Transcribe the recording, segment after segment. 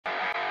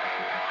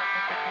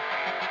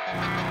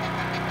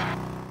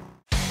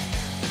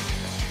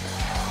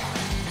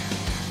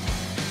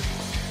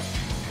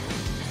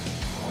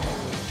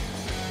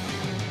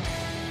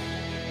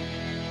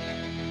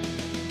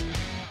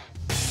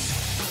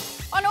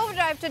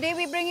Overdrive today,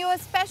 we bring you a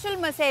special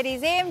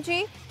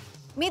Mercedes-AMG.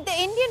 Meet the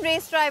Indian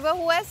race driver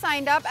who has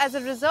signed up as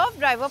a reserve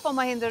driver for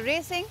Mahindra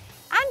Racing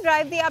and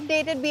drive the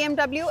updated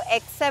BMW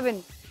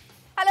X7.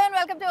 Hello and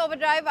welcome to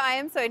Overdrive. I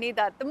am Soini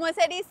Dutt. The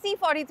Mercedes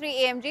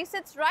C43-AMG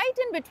sits right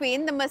in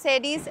between the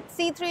Mercedes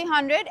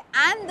C300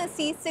 and the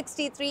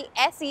C63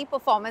 SE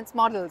performance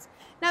models.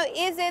 Now,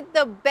 is it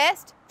the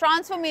best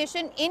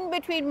transformation in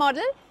between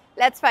model?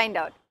 Let's find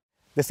out.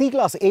 The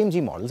C-Class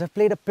AMG models have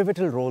played a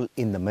pivotal role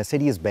in the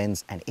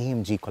Mercedes-Benz and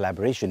AMG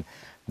collaboration.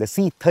 The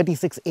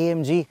C36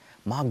 AMG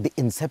marked the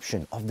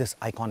inception of this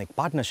iconic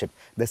partnership.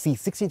 The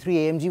C63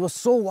 AMG was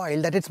so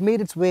wild that it's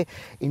made its way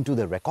into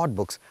the record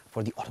books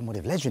for the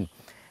automotive legend.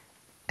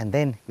 And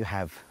then you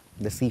have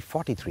the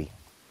C43,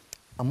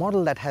 a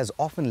model that has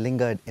often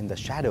lingered in the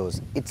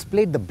shadows. It's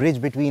played the bridge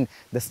between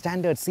the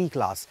standard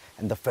C-Class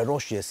and the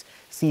ferocious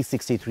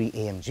C63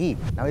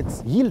 AMG. Now,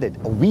 it's yielded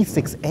a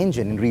V6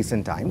 engine in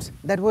recent times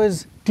that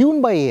was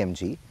tuned by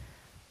AMG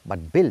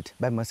but built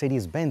by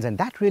Mercedes-Benz, and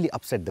that really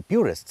upset the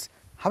purists.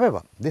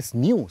 However, this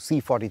new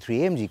C43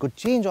 AMG could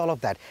change all of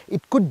that.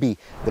 It could be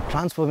the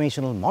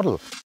transformational model.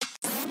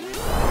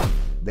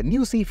 The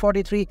new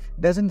C43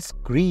 doesn't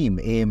scream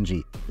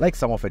AMG like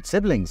some of its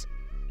siblings,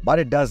 but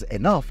it does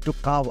enough to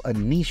carve a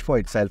niche for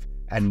itself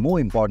and, more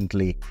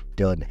importantly,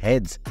 turn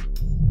heads.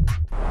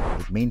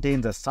 It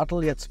maintains a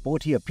subtle yet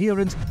sporty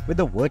appearance with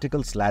the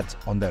vertical slats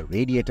on the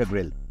radiator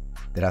grille.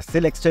 There are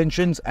sill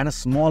extensions and a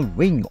small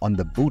wing on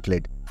the boot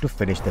lid to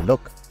finish the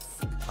look.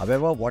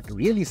 However, what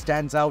really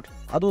stands out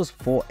are those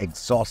 4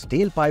 exhaust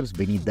tailpipes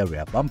beneath the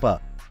rear bumper,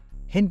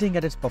 hinting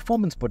at its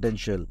performance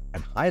potential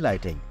and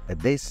highlighting that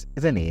this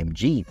is an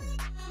AMG.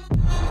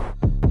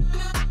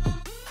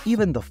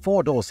 Even the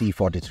 4-door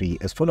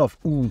C43 is full of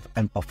oomph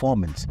and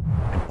performance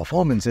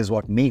is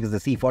what makes the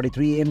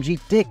C43 AMG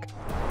tick.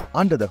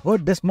 Under the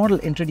hood, this model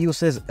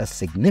introduces a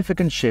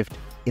significant shift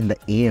in the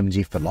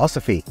AMG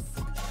philosophy.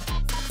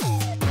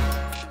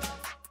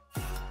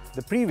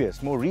 The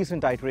previous, more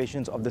recent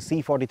iterations of the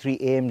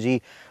C43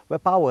 AMG were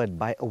powered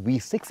by a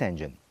V6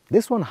 engine.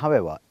 This one,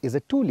 however, is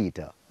a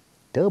 2-litre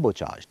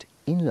turbocharged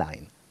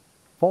inline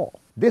 4.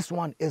 This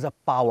one is a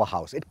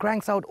powerhouse. It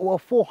cranks out over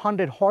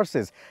 400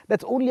 horses.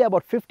 That's only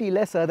about 50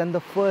 lesser than the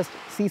first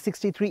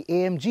C63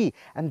 AMG,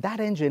 and that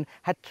engine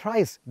had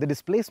thrice the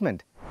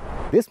displacement.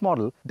 This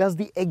model does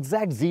the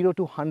exact 0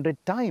 to 100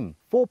 time,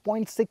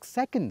 4.6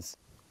 seconds.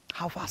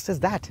 How fast is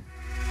that?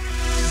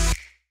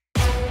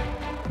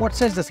 What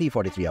sets the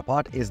C43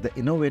 apart is the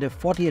innovative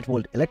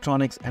 48-volt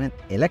electronics and an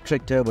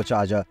electric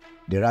turbocharger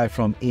derived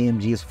from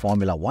AMG's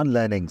Formula 1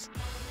 learnings.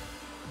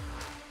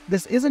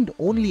 This isn't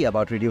only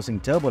about reducing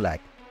turbo lag,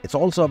 it's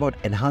also about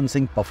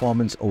enhancing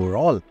performance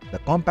overall. The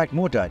compact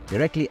motor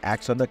directly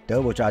acts on the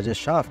turbocharger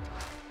shaft.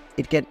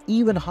 It can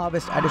even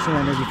harvest additional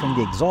energy from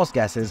the exhaust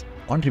gases,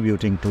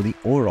 contributing to the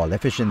overall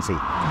efficiency.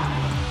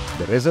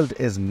 The result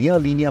is near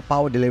linear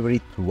power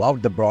delivery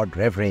throughout the broad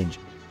rev range,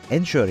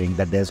 ensuring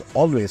that there's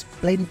always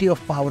plenty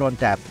of power on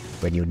tap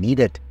when you need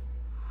it.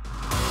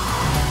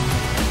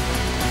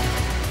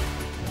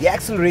 The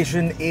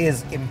acceleration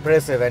is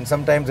impressive, and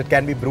sometimes it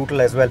can be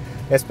brutal as well,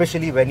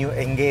 especially when you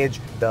engage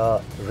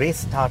the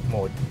race start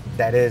mode.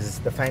 That is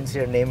the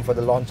fancier name for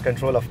the launch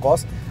control, of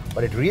course,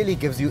 but it really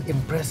gives you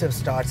impressive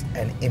starts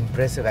and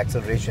impressive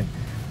acceleration.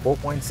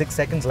 4.6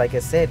 seconds, like I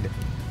said,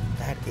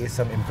 that is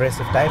some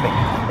impressive timing.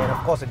 And then, of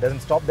course, it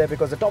doesn't stop there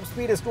because the top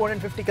speed is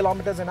 250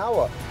 kilometers an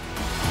hour.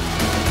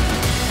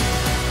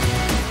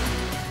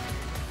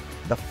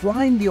 The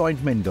fly in the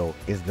ointment, though,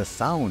 is the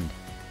sound.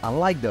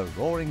 Unlike the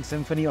roaring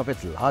symphony of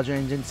its larger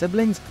engine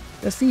siblings,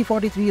 the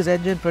C43's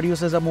engine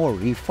produces a more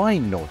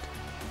refined note,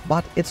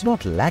 but it's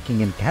not lacking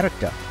in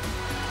character.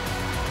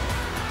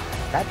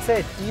 That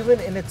said, even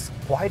in its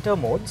quieter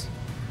modes,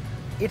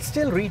 it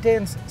still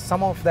retains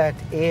some of that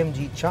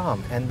AMG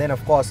charm. And then,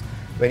 of course,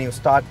 when you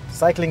start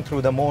cycling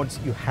through the modes,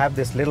 you have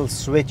this little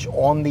switch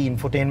on the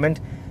infotainment,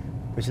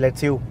 which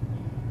lets you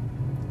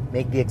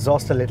make the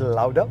exhaust a little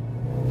louder.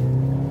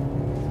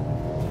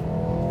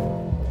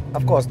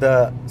 Of course,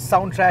 the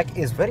soundtrack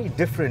is very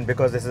different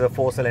because this is a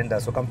 4-cylinder.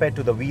 So compared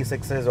to the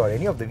V6s or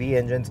any of the V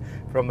engines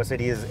from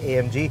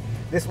Mercedes-AMG,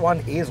 this one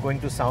is going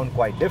to sound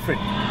quite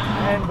different.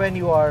 And when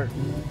you are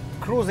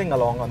cruising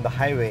along on the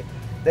highway,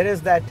 there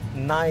is that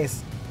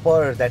nice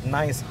purr, that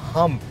nice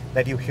hum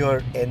that you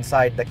hear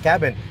inside the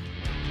cabin.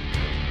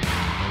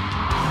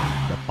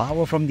 The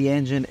power from the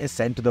engine is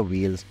sent to the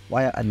wheels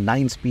via a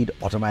 9-speed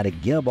automatic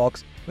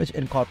gearbox, which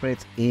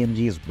incorporates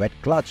AMG's wet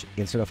clutch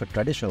instead of a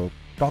traditional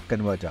torque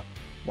converter.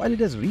 While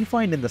it is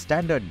refined in the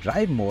standard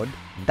drive mode,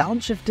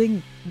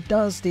 downshifting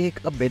does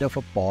take a bit of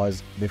a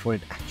pause before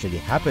it actually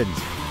happens.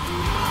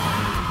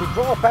 To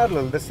draw a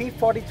parallel, the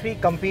C43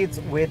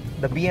 competes with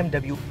the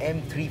BMW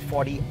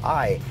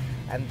M340i,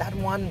 and that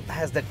one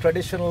has the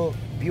traditional,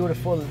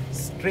 beautiful,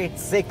 straight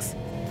 6.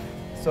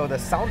 So the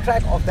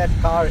soundtrack of that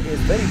car is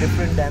very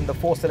different than the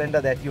 4-cylinder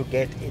that you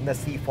get in the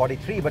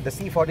C43, but the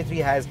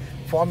C43 has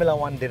Formula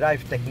 1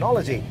 derived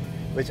technology.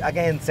 which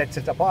again sets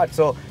it apart.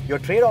 So your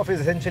trade-off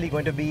is essentially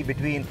going to be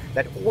between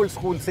that old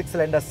school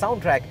 6-cylinder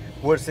soundtrack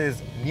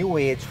versus new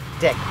age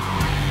tech.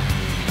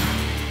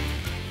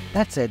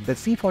 That said, the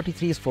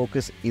C43's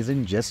focus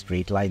isn't just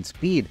straight line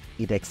speed.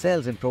 It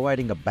excels in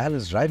providing a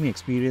balanced driving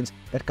experience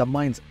that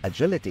combines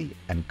agility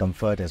and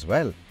comfort as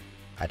well.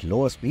 At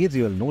lower speeds,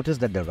 you'll notice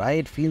that the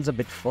ride feels a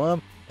bit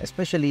firm,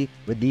 especially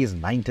with these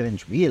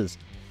 19-inch wheels.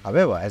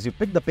 However, as you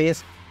pick the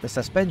pace, the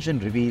suspension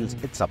reveals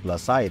its suppler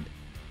side.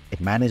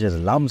 It manages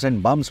lumps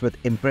and bumps with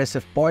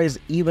impressive poise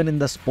even in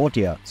the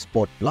sportier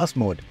Sport Plus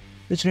mode,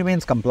 which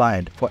remains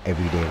compliant for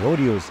everyday road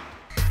use.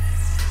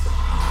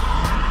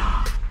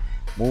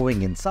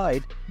 Moving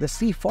inside, the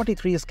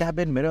C43's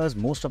cabin mirrors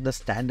most of the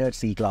standard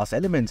C-Class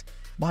elements,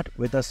 but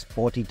with a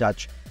sporty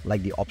touch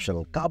like the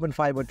optional carbon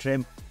fiber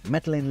trim,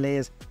 metal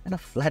inlays, and a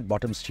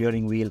flat-bottom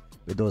steering wheel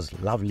with those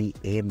lovely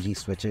AMG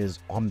switches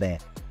on there.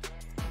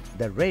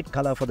 The red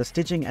color for the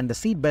stitching and the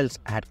seat belts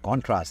add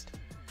contrast.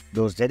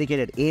 Those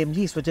dedicated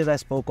AMG switches I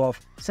spoke of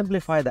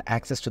simplify the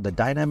access to the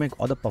dynamic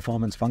or the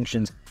performance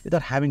functions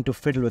without having to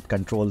fiddle with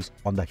controls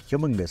on the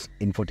humongous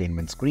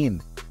infotainment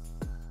screen.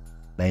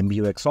 The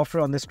MBUX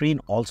software on the screen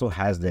also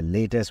has the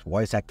latest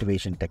voice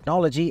activation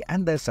technology,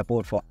 and there's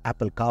support for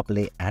Apple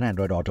CarPlay and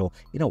Android Auto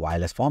in a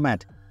wireless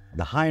format.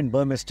 The high-end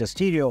Burmester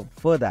stereo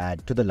further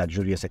add to the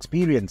luxurious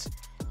experience.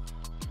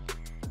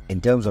 In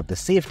terms of the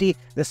safety,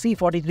 the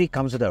C43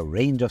 comes with a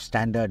range of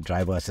standard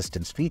driver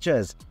assistance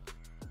features.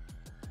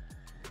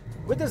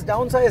 With this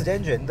downsized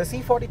engine, the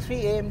C43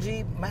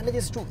 AMG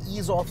manages to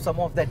ease off some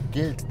of that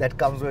guilt that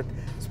comes with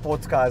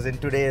sports cars in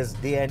today's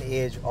day and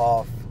age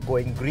of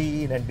going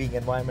green and being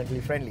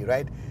environmentally friendly,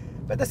 right?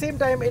 But at the same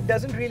time, it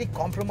doesn't really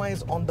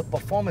compromise on the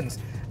performance.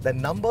 The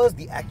numbers,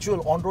 the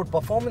actual on-road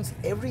performance,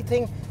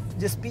 everything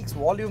just speaks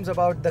volumes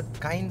about the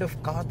kind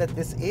of car that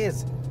this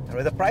is. And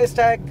with a price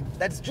tag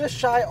that's just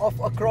shy of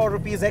 ₹1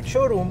 crore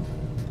ex-showroom,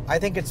 I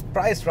think it's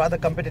priced rather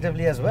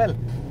competitively as well.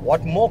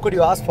 What more could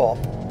you ask for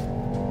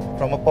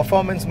from a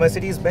performance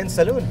Mercedes-Benz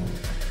saloon?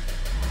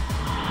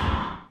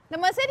 The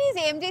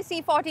Mercedes-AMG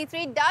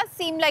C43 does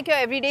seem like your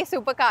everyday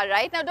supercar,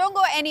 right? Now don't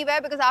go anywhere,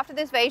 because after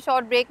this very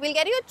short break, we'll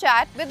get you a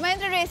chat with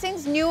Mahindra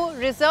Racing's new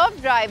reserve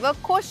driver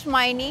Kush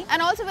Maini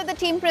and also with the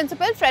team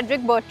principal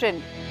Frederick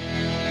Bertrand.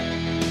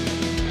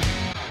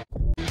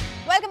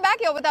 Welcome back,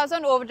 you're with us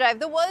on Overdrive.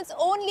 The world's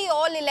only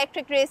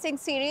all-electric racing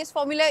series,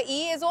 Formula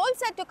E, is all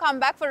set to come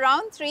back for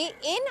round 3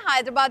 in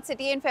Hyderabad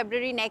city in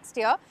February next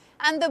year.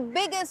 And the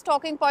biggest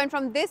talking point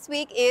from this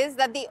week is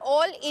that the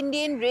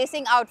all-Indian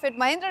racing outfit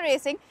Mahindra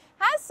Racing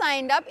has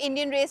signed up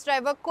Indian race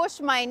driver Kush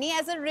Maini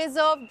as a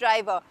reserve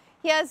driver.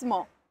 Here's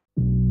more.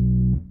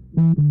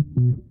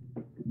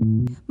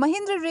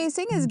 Mahindra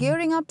Racing is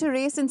gearing up to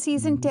race in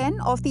Season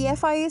 10 of the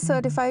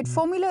FIA-certified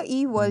Formula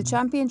E World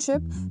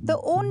Championship, the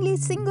only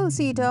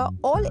single-seater,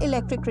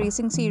 all-electric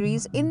racing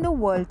series in the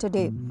world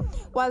today.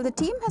 While the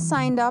team has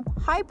signed up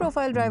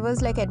high-profile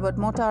drivers like Edward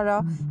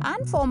Mortara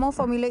and former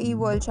Formula E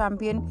World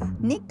Champion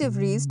Nick De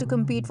Vries to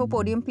compete for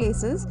podium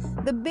places,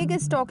 the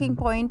biggest talking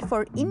point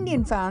for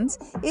Indian fans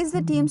is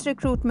the team's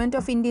recruitment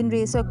of Indian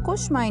racer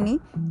Kush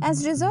Maini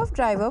as reserve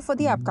driver for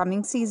the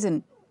upcoming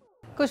season.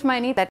 Kush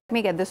Maini, let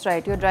me get this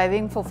right. You're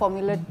driving for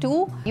Formula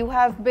 2. You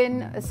have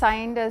been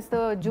assigned as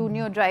the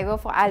junior driver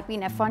for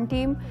Alpine F1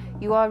 team.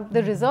 You are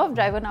the reserve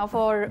driver now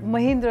for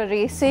Mahindra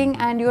Racing,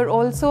 and you're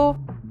also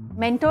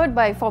mentored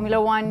by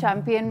Formula 1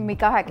 champion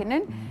Mika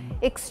Häkkinen.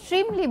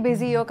 Extremely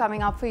busy year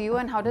coming up for you,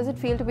 and how does it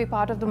feel to be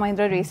part of the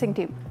Mahindra Racing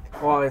team?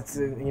 Well, it's,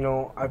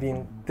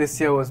 this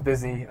year was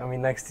busy.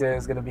 Next year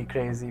is going to be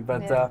crazy,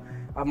 but yeah.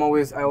 I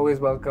always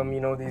welcome,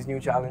 these new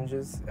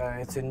challenges.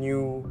 It's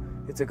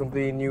a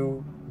completely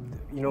new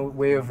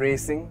way of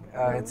racing.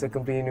 It's a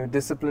completely new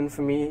discipline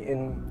for me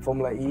in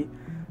Formula E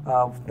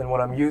than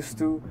what I'm used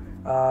to.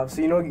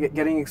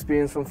 Getting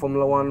experience from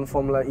Formula 1,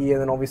 Formula E,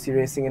 and then obviously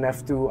racing in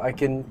F2, I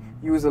can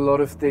use a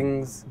lot of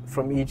things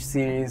from each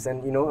series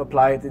and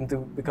apply it into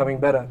becoming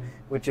better,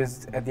 which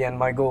is at the end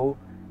my goal.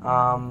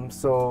 And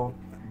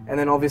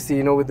then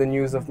obviously with the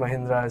news of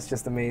Mahindra, it's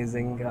just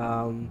amazing.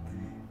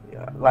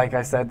 Like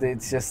I said,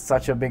 it's just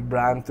such a big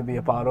brand to be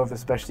a part of,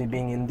 especially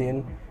being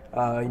Indian.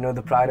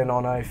 The pride and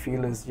honor I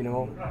feel is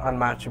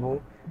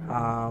unmatchable,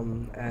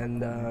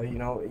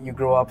 you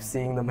grow up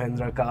seeing the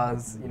Mahindra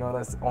cars.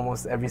 That's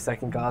almost every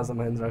second car is a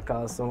Mahindra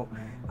car. So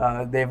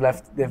they've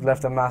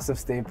left a massive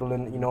staple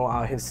in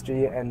our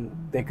history, and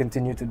they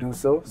continue to do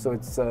so. So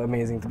it's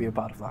amazing to be a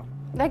part of that.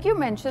 Like you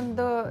mentioned,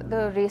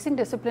 the racing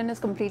discipline is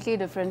completely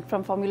different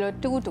from Formula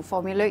 2 to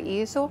Formula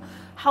E. So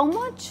how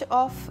much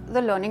of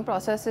the learning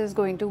process is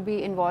going to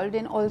be involved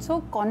in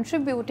also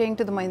contributing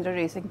to the Mahindra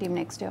Racing team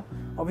next year?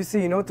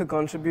 Obviously, to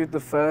contribute, the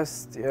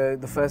first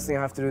thing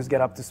I have to do is get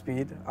up to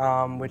speed,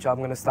 which I'm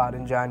going to start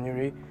in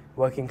January,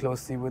 working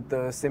closely with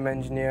the sim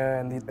engineer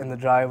and the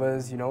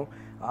drivers,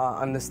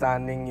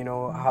 understanding,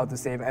 how to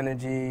save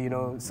energy,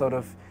 sort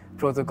of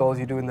protocols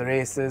you do in the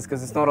races,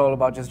 because it's not all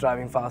about just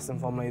driving fast in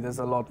Formula E. There's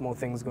a lot more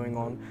things going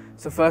on.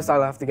 So first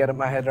I'll have to get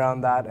my head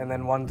around that, and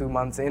then 1-2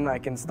 months in I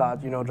can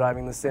start, you know,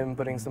 driving the sim,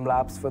 putting some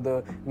laps for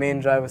the main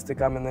drivers to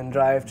come and then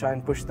try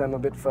and push them a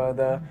bit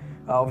further.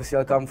 Obviously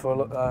I'll come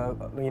for,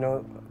 you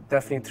know,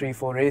 definitely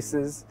 3-4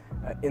 races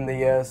in the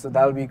year, so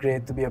that'll be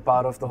great to be a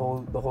part of the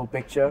whole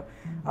picture.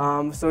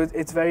 So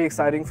it's very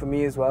exciting for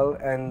me as well,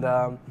 and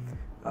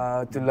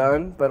to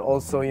learn, but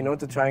also, you know,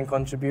 to try and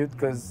contribute,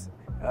 because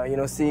you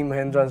know, seeing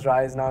Mahindra's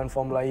rise now in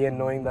Formula E and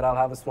knowing that I'll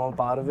have a small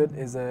part of it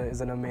is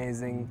an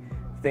amazing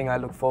thing I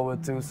look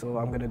forward to, so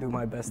I'm going to do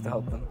my best to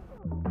help them.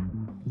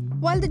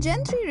 While the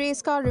Gen 3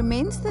 race car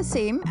remains the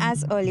same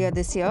as earlier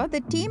this year,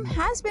 the team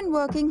has been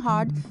working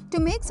hard to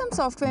make some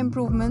software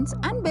improvements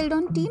and build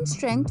on team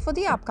strength for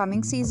the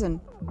upcoming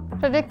season.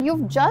 Frederick,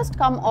 you've just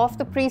come off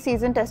the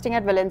pre-season testing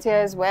at Valencia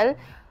as well.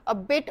 A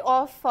bit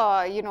of,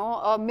 you know,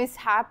 a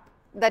mishap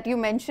that you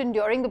mentioned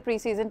during the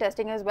pre-season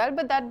testing as well,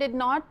 but that did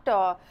not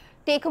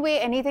take away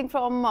anything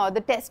from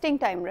the testing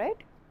time, right?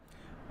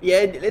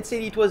 Yeah, let's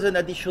say it was an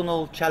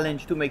additional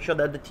challenge to make sure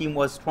that the team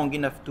was strong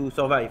enough to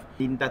survive.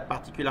 In that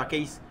particular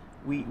case,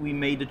 we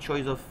made the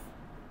choice of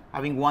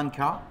having one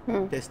car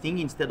testing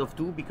instead of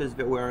two, because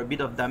there were a bit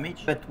of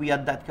damage. But we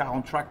had that car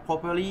on track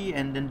properly,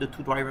 and then the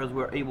two drivers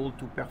were able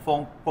to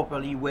perform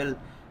properly well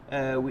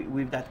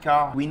with that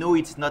car. We know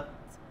it's not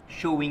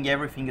showing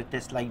everything a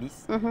test like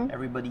this.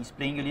 Everybody's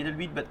playing a little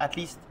bit, but at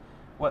least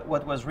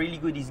what was really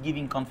good is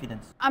giving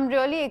confidence. I'm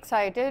really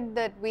excited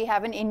that we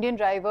have an Indian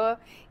driver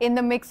in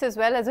the mix as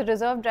well as a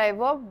reserve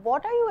driver.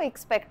 What are you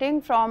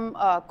expecting from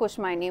Kush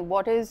Maini?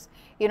 What is,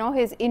 you know,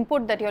 his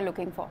input that you're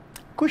looking for?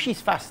 Kush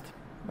is fast.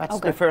 That's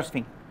the first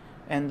thing.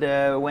 And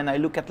when I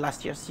look at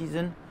last year's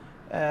season,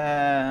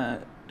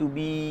 to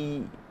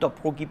be top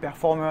rookie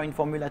performer in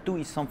Formula 2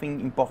 is something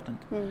important.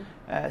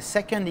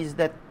 Second is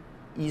that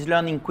he's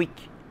learning quick.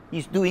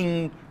 He's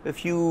doing a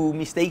few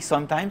mistakes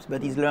sometimes,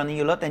 but he's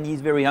learning a lot, and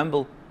he's very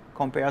humble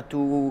compared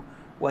to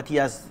what he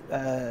has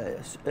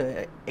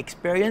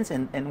experienced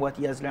and what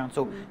he has learned.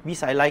 So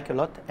this I like a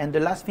lot. And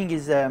the last thing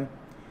is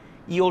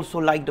he also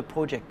liked the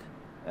project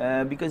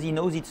because he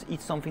knows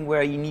it's something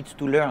where he needs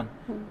to learn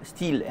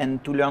still,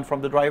 and to learn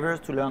from the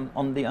drivers, to learn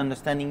on the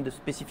understanding the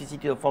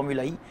specificity of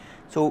Formula E.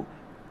 So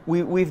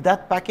with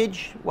that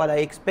package, what I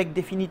expect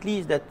definitely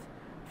is that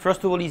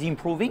first of all he's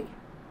improving,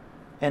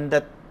 and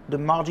that the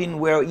margin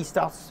where he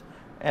starts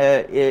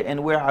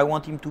and where I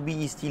want him to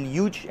be is still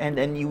huge,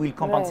 and he will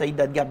compensate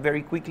that gap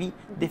very quickly,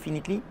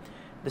 definitely.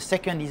 The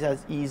second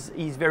is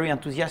he's very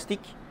enthusiastic,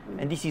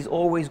 and this is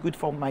always good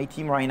for my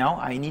team right now.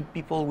 I need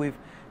people with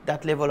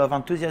that level of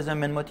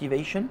enthusiasm and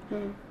motivation.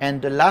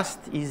 And the last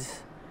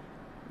is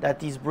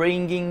that is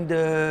bringing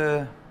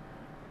the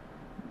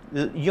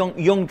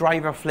young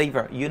driver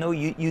flavor. You know,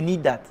 you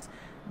need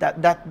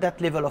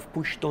that level of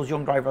push those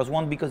young drivers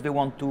want, because they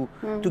want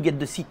to get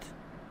the seat.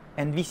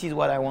 And this is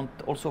what I want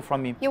also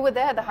from him. You were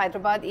there at the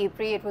Hyderabad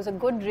E-Prix. It was a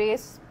good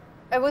race,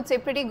 I would say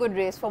pretty good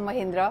race for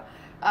Mahindra,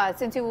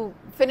 since you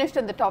finished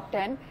in the top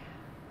 10.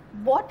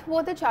 What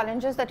were the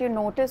challenges that you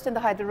noticed in the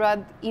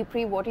Hyderabad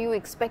E-Prix? What are you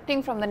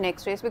expecting from the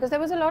next race? Because there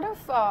was a lot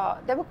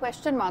of, there were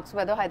question marks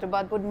whether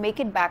Hyderabad would make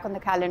it back on the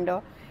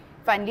calendar.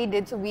 Finally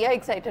did, so we are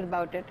excited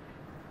about it.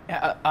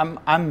 Yeah,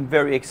 I'm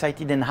very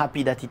excited and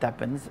happy that it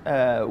happens.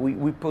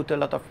 We put a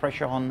lot of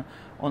pressure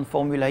on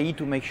Formula E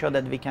to make sure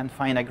that they can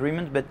find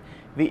agreement, but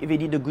they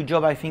did a good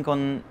job, I think,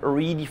 on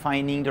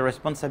redefining the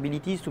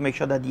responsibilities to make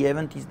sure that the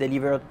event is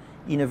delivered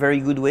in a very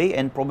good way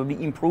and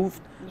probably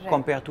improved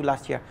compared to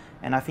last year.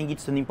 And I think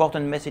it's an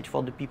important message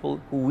for the people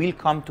who will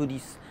come to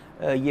this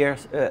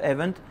year's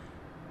event.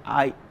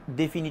 I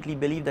definitely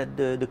believe that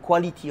the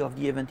quality of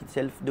the event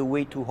itself, the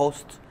way to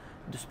host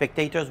the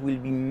spectators, will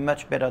be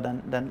much better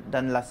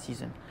than last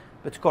season.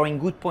 But scoring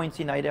good points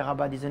in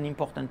Hyderabad is an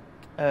important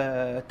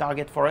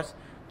target for us.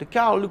 The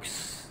car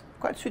looks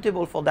quite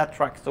suitable for that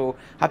track, so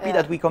happy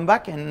that we come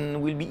back,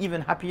 and we'll be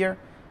even happier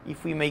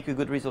if we make a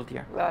good result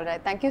here. All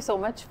right, thank you so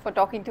much for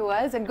talking to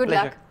us, and good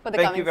Pleasure. luck for the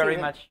coming season. Thank you very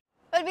much.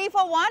 Well, we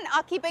for one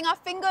are keeping our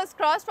fingers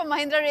crossed for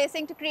Mahindra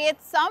Racing to create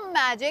some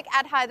magic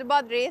at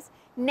Hyderabad race.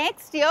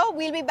 Next year,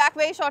 we'll be back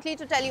very shortly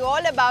to tell you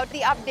all about the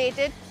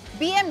updated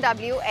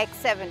BMW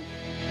X7.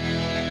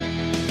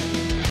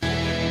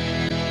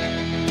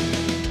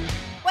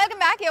 Welcome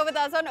back here with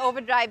us on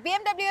Overdrive.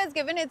 BMW has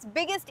given its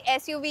biggest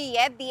SUV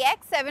yet, the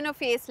X7, a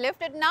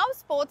facelift. It now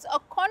sports a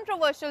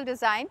controversial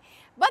design,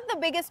 but the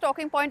biggest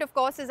talking point, of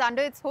course, is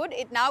under its hood.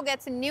 It now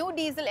gets a new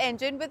diesel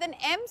engine with an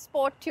M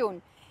Sport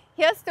tune.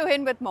 Here's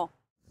Tuhin with more.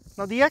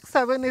 Now, the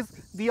X7 is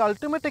the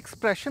ultimate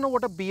expression of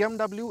what a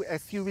BMW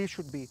SUV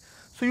should be.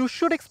 So you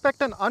should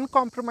expect an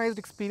uncompromised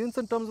experience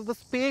in terms of the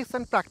space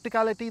and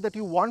practicality that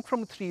you want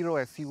from a 3-row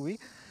SUV,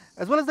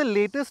 as well as the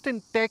latest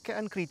in tech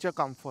and creature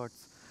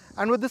comforts.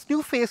 And with this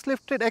new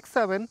facelifted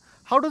X7,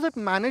 how does it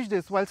manage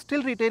this while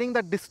still retaining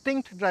that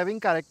distinct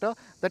driving character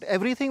that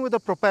everything with a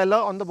propeller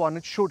on the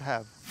bonnet should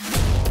have?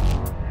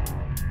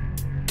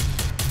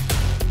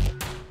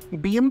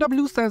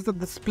 BMW says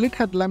that the split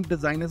headlamp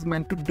design is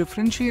meant to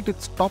differentiate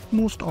its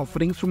topmost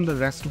offerings from the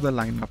rest of the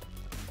lineup.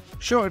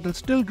 Sure, it'll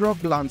still draw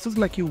glances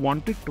like you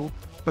want it to,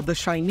 but the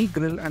shiny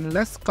grille and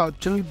less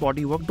sculptural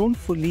bodywork don't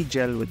fully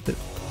gel with it.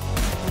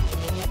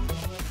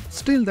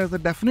 Still, there's a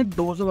definite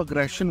dose of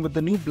aggression with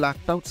the new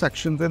blacked out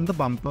sections in the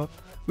bumper,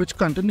 which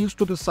continues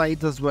to the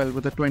sides as well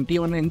with the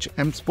 21-inch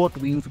M Sport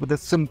wheels with a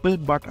simple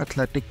but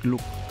athletic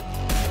look.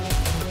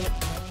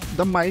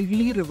 The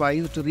mildly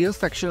revised rear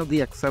section of the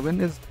X7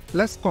 is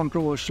less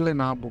controversial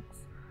in our books.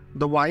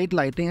 The wide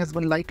lighting has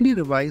been lightly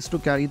revised to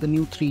carry the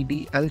new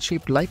 3D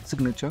L-shaped light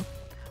signature,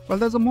 while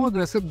there's a more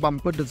aggressive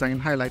bumper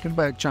design highlighted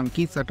by a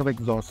chunky set of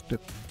exhaust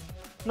tips.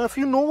 Now, if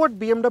you know what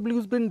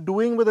BMW's been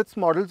doing with its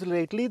models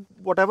lately,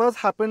 whatever has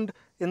happened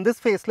in this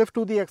facelift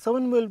to the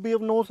X7 will be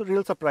of no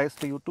real surprise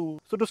to you too.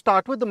 So to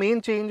start with, the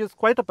main change is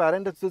quite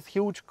apparent. It's this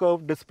huge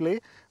curved display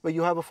where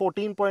you have a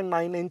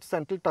 14.9-inch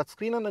central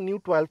touchscreen and a new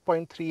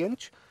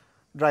 12.3-inch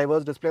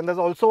driver's display. And there's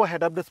also a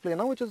head-up display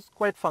now, which is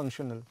quite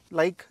functional.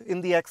 Like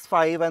in the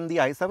X5 and the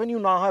i7, you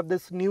now have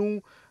this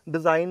new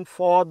design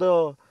for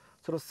the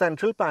sort of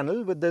central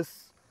panel with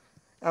this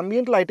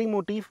ambient lighting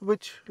motif,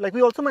 which, like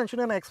we also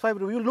mentioned in X5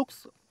 review,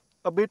 looks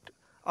a bit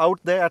out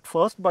there at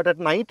first, but at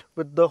night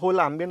with the whole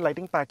ambient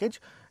lighting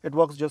package, it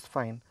works just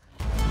fine.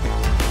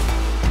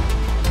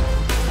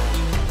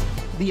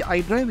 The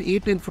iDrive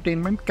 8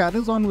 infotainment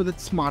carries on with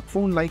its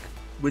smartphone-like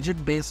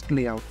widget-based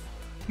layout.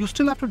 You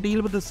still have to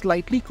deal with the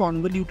slightly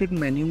convoluted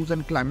menus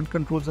and climate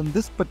controls in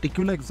this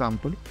particular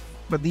example,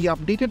 but the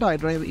updated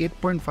iDrive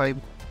 8.5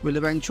 will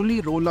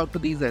eventually roll out to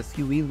these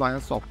SUVs via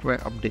software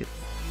updates.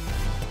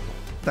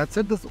 That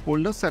said, this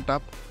older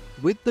setup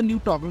with the new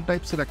toggle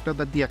type selector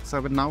that the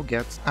X7 now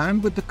gets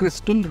and with the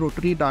crystal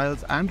rotary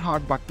dials and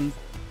hard buttons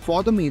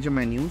for the major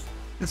menus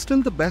is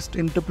still the best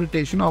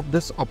interpretation of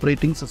this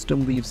operating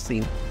system we've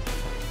seen.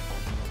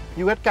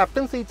 You get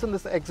captain seats in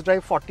this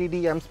xDrive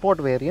 40D M Sport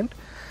variant,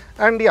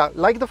 and yeah,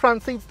 like the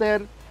front seats,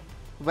 they're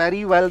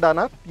very well done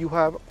up. You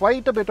have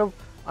quite a bit of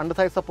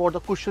underthigh support. The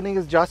cushioning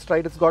is just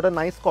right. It's got a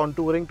nice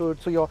contouring to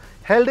it, so you're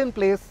held in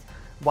place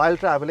while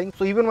traveling.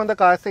 So even when the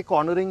car is, say,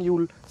 cornering,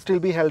 you'll still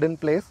be held in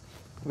place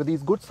with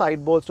these good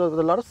side bolsters with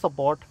a lot of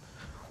support,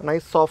 a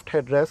nice soft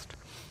headrest.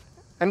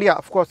 And yeah,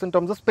 of course, in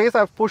terms of space,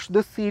 I've pushed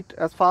this seat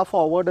as far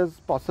forward as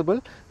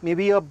possible.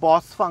 Maybe a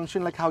boss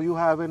function like how you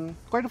have in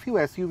quite a few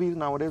SUVs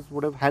nowadays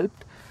would have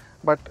helped.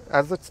 But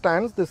as it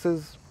stands, this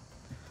is,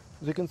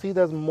 as you can see,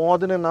 there's more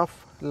than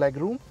enough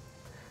legroom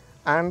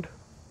and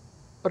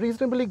a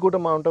reasonably good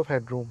amount of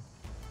headroom.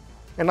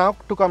 And now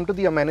to come to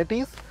the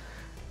amenities.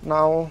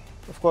 Now,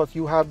 of course,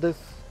 you have this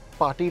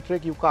party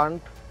trick. You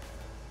can't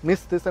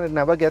miss this and it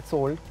never gets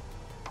old.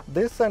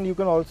 This, and you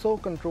can also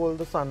control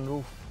the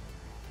sunroof,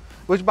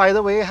 which by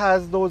the way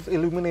has those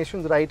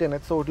illuminations right in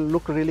it, so it'll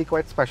look really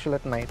quite special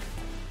at night.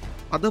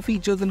 Other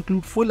features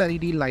include full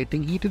LED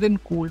lighting, heated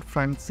and cooled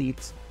front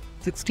seats,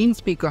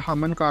 16-speaker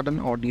Harman Kardon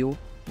audio,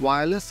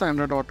 wireless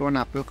Android Auto and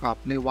Apple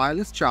CarPlay,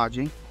 wireless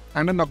charging,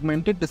 and an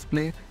augmented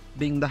display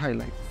being the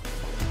highlights.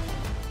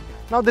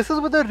 Now this is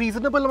with a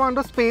reasonable amount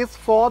of space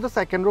for the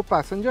second row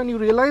passenger, and you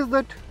realize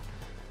that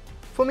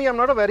for me, I'm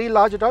not a very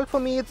large adult. For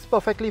me, it's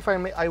perfectly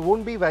fine. I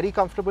won't be very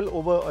comfortable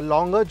over a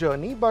longer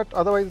journey, but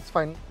otherwise it's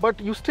fine. But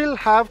you still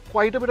have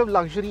quite a bit of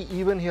luxury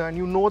even here, and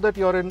you know that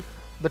you're in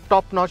the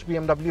top-notch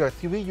BMW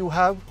SUV. You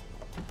have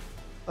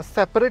a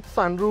separate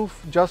sunroof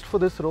just for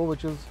this row,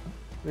 which is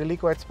really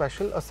quite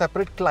special. A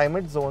separate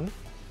climate zone,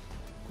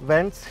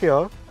 vents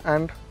here,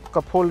 and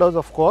cup holders,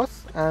 of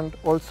course, and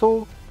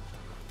also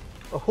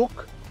a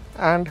hook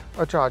and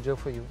a charger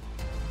for you.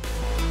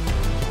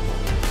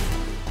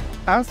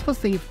 As for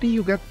safety,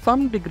 you get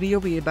some degree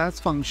of ADAS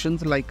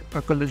functions like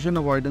a collision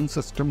avoidance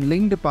system,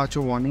 lane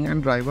departure warning,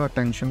 and driver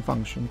attention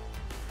function.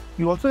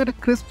 You also get a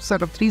crisp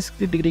set of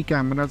 360-degree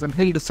cameras and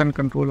hill descent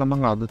control,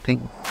 among other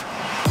things.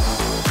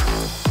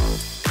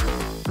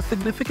 A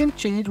significant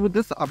change with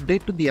this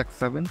update to the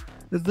X7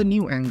 is the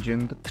new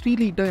engine. The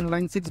 3-litre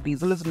inline-6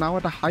 diesel is now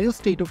at a higher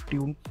state of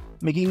tune,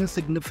 making a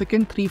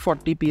significant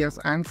 340 PS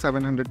and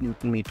 700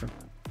 Nm.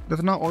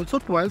 There's now also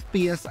 12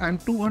 PS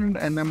and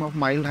 200 Nm of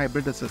mild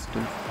hybrid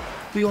assistance.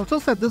 We also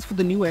said this for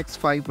the new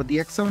X5, but the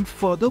X7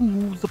 further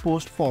moves the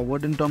post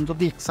forward in terms of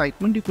the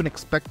excitement you can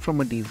expect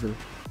from a diesel.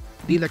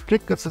 The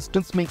electric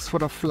assistance makes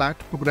for a flat,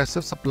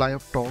 progressive supply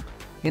of torque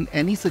in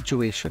any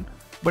situation,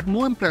 but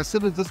more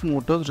impressive is this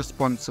motor's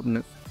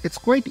responsiveness. It's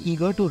quite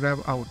eager to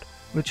rev out,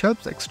 which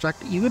helps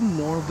extract even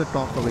more of the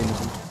torque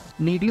available.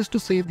 Needless to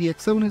say, the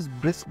X7 is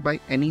brisk by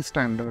any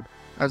standard,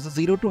 as the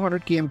 0 to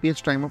 100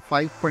 kmph time of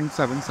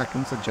 5.7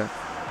 seconds suggests.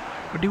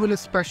 But you will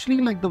especially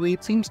like the way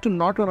it seems to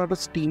not run out of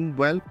steam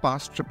well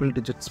past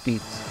triple-digit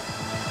speeds.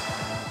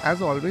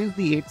 As always,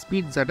 the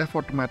 8-speed ZF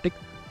automatic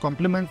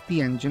complements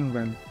the engine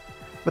well.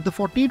 With the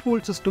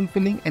 48-volt system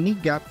filling any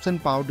gaps in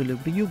power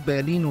delivery, you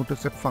barely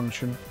notice it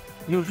function.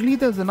 Usually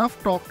there's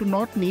enough torque to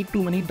not need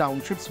too many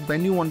downshifts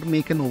when you want to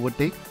make an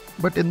overtake,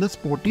 but in the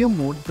sportier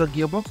mode, the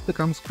gearbox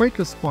becomes quite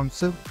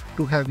responsive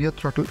to heavier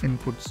throttle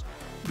inputs.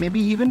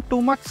 Maybe even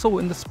too much so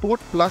in the Sport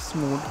Plus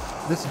mode,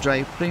 this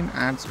drivetrain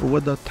adds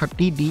over the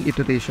 30D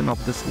iteration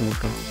of this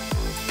motor.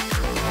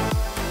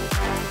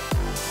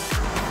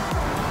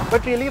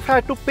 But really, if I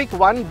had to pick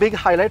one big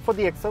highlight for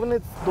the X7,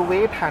 it's the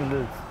way it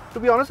handles. To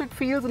be honest, it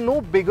feels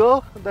no bigger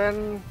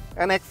than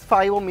an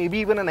X5 or maybe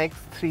even an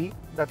X3.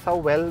 That's how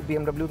well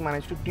BMW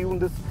managed to tune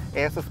this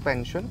air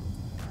suspension.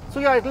 So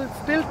yeah, it'll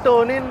still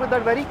turn in with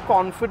that very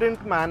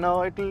confident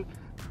manner. It'll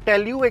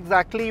tell you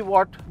exactly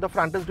what the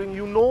front is doing.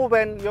 You know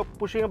when you're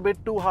pushing a bit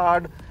too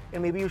hard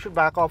and maybe you should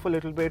back off a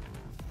little bit.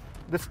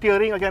 The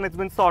steering, again, it's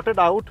been sorted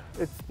out.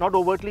 It's not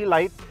overtly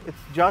light. It's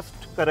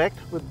just correct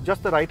with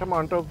just the right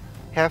amount of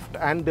heft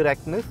and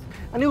directness.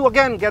 And you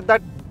again get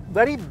that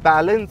very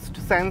balanced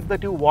sense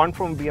that you want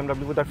from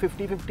BMW with that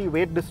 50-50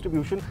 weight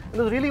distribution and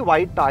those really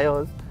wide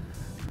tires.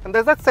 And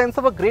there's that sense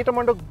of a great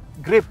amount of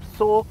grip.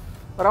 So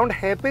around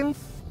hairpins,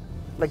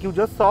 like you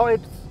just saw,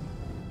 it's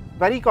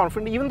very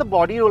confident. Even the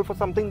body roll for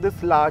something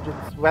this large,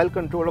 it's well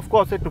controlled. Of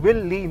course, it will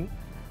lean,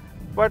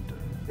 but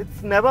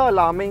it's never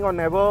alarming or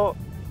never,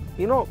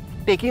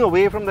 taking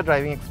away from the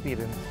driving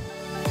experience.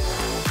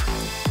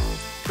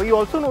 But you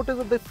also notice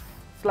that this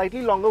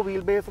slightly longer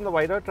wheelbase and the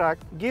wider track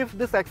give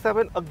this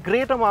X7 a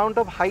great amount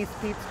of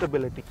high-speed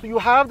stability. So you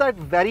have that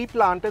very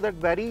planted, that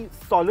very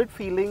solid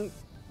feeling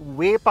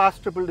way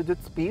past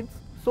triple-digit speeds.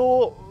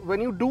 So when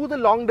you do the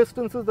long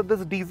distances that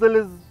this diesel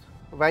is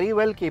very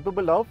well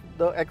capable of,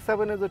 the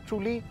X7 is a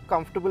truly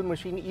comfortable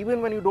machine,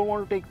 even when you don't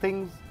want to take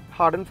things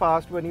hard and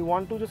fast, when you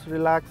want to just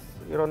relax,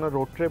 you're on a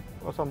road trip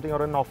or something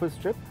or an office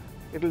trip,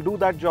 it'll do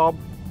that job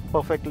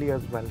perfectly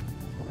as well.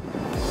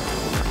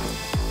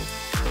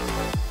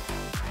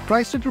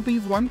 Priced at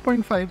Rs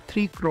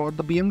 1.53 crore,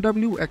 the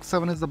BMW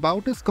X7 is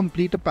about as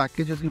complete a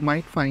package as you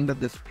might find at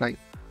this price.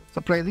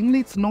 Surprisingly,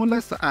 it's no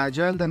less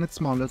agile than its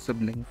smaller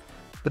siblings.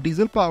 The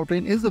diesel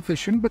powertrain is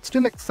efficient but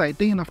still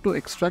exciting enough to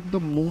extract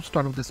the most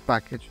out of this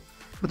package.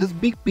 But this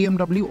big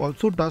BMW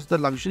also does the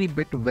luxury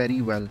bit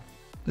very well.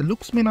 The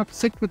looks may not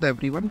sit with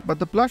everyone, but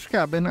the plush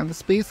cabin and the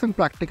space and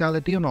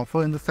practicality on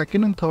offer in the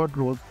second and third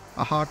rows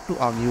are hard to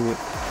argue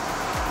with.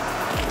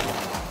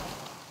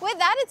 With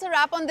that, it's a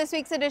wrap on this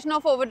week's edition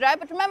of Overdrive.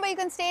 But remember, you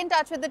can stay in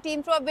touch with the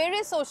team through our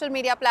various social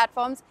media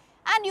platforms,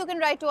 and you can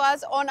write to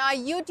us on our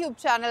YouTube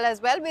channel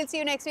as well. We'll see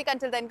you next week.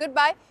 Until then,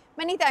 goodbye.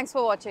 Many thanks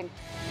for watching.